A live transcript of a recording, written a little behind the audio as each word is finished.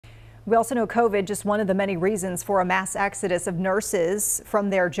We also know COVID just one of the many reasons for a mass exodus of nurses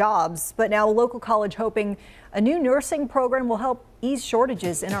from their jobs. But now a local college hoping a new nursing program will help ease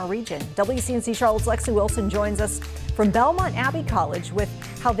shortages in our region. WCNC Charlotte's Lexi Wilson joins us from Belmont Abbey College with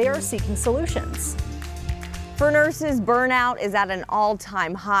how they are seeking solutions. For nurses, burnout is at an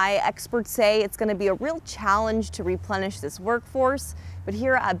all-time high. Experts say it's going to be a real challenge to replenish this workforce. But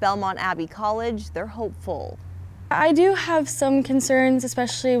here at Belmont Abbey College, they're hopeful. I do have some concerns,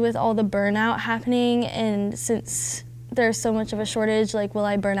 especially with all the burnout happening, and since there's so much of a shortage, like, will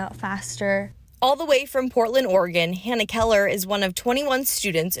I burn out faster? All the way from Portland, Oregon, Hannah Keller is one of 21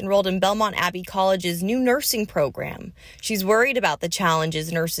 students enrolled in Belmont Abbey College's new nursing program. She's worried about the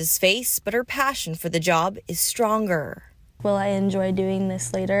challenges nurses face, but her passion for the job is stronger. Will I enjoy doing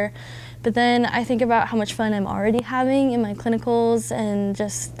this later? But then I think about how much fun I'm already having in my clinicals and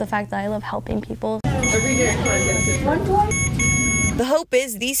just the fact that I love helping people. The hope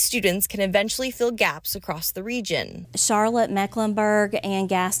is these students can eventually fill gaps across the region. Charlotte, Mecklenburg, and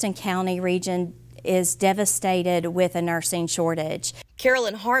Gaston County region is devastated with a nursing shortage.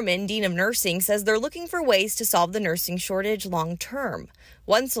 Carolyn Harmon, Dean of Nursing, says they're looking for ways to solve the nursing shortage long term.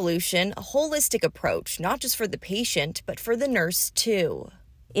 One solution, a holistic approach, not just for the patient, but for the nurse too.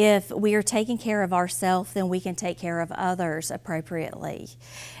 If we are taking care of ourselves, then we can take care of others appropriately.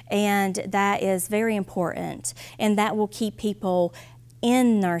 And that is very important. And that will keep people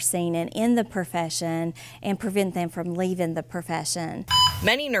in nursing and in the profession and prevent them from leaving the profession.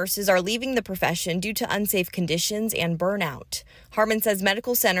 Many nurses are leaving the profession due to unsafe conditions and burnout. Harmon says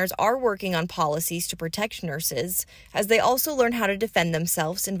medical centers are working on policies to protect nurses as they also learn how to defend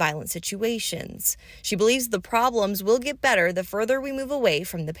themselves in violent situations. She believes the problems will get better the further we move away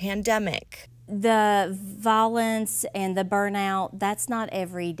from the pandemic. The violence and the burnout, that's not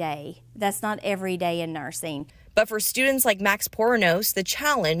every day. That's not every day in nursing. But for students like Max Poronos, the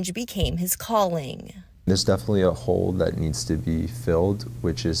challenge became his calling. There's definitely a hole that needs to be filled,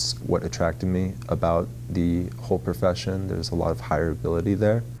 which is what attracted me about the whole profession. There's a lot of hireability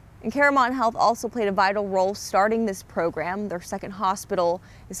there. And Caramont Health also played a vital role starting this program. Their second hospital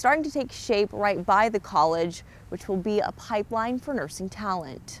is starting to take shape right by the college, which will be a pipeline for nursing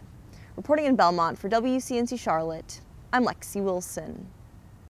talent. Reporting in Belmont for WCNC Charlotte, I'm Lexi Wilson.